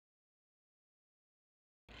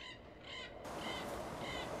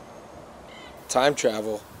Time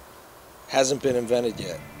travel hasn't been invented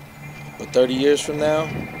yet, but 30 years from now,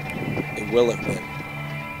 it will have been.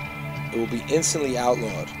 It will be instantly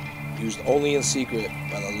outlawed, used only in secret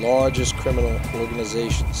by the largest criminal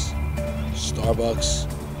organizations: Starbucks,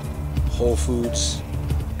 Whole Foods,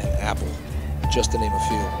 and Apple, just to name a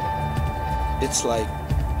few. It's like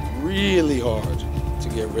really hard to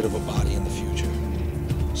get rid of a body in the future.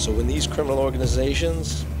 So when these criminal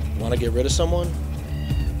organizations want to get rid of someone,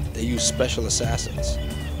 they use special assassins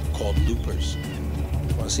called loopers.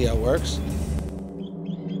 Want to see how it works?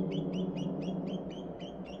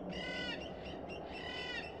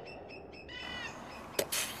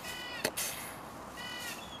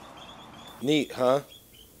 Neat, huh?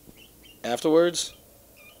 Afterwards,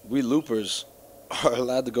 we loopers are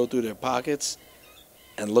allowed to go through their pockets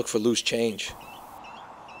and look for loose change.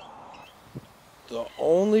 The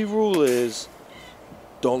only rule is,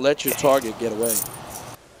 don't let your target get away.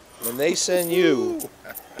 When they send you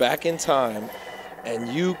back in time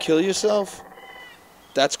and you kill yourself,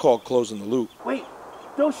 that's called closing the loop. Wait,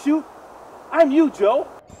 don't shoot. I'm you, Joe.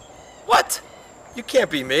 What? You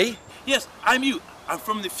can't be me. Yes, I'm you. I'm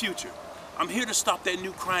from the future. I'm here to stop that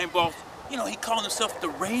new crime boss. You know, he calling himself the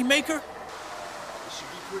Rainmaker. It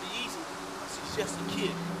should be pretty easy. He's just a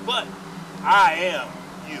kid. But I am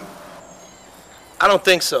you. I don't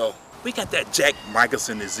think so. We got that Jack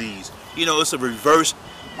Michelson disease. You know, it's a reverse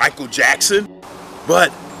Michael Jackson. But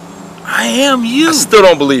I am you. I still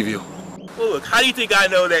don't believe you. Well, look, how do you think I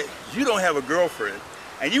know that you don't have a girlfriend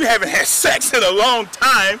and you haven't had sex in a long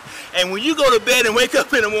time, and when you go to bed and wake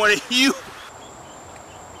up in the morning, you...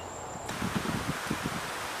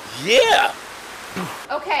 Yeah.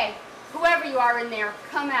 Okay, whoever you are in there,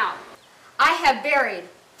 come out. I have buried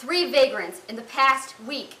 3 vagrants in the past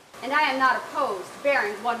week, and I am not opposed to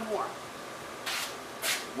burying one more.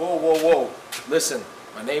 Whoa, whoa, whoa. Listen,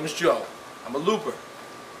 my name's Joe. I'm a looper.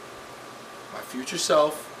 My future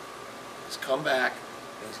self has come back,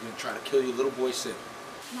 and he's going to try to kill your little boy Sid.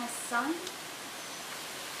 My son?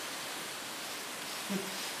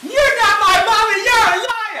 You're not my mommy, you're a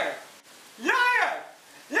liar! Liar!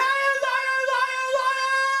 Liar, liar, liar,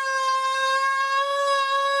 liar!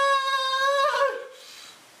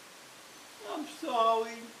 I'm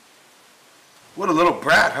sorry. What a little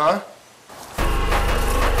brat, huh?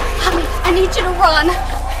 Honey, I need you to run.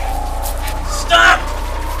 Stop!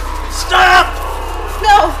 Stop!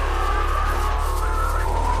 No!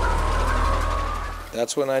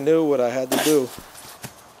 That's when I knew what I had to do.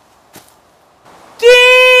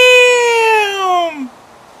 Damn!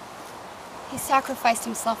 He sacrificed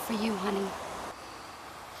himself for you, honey.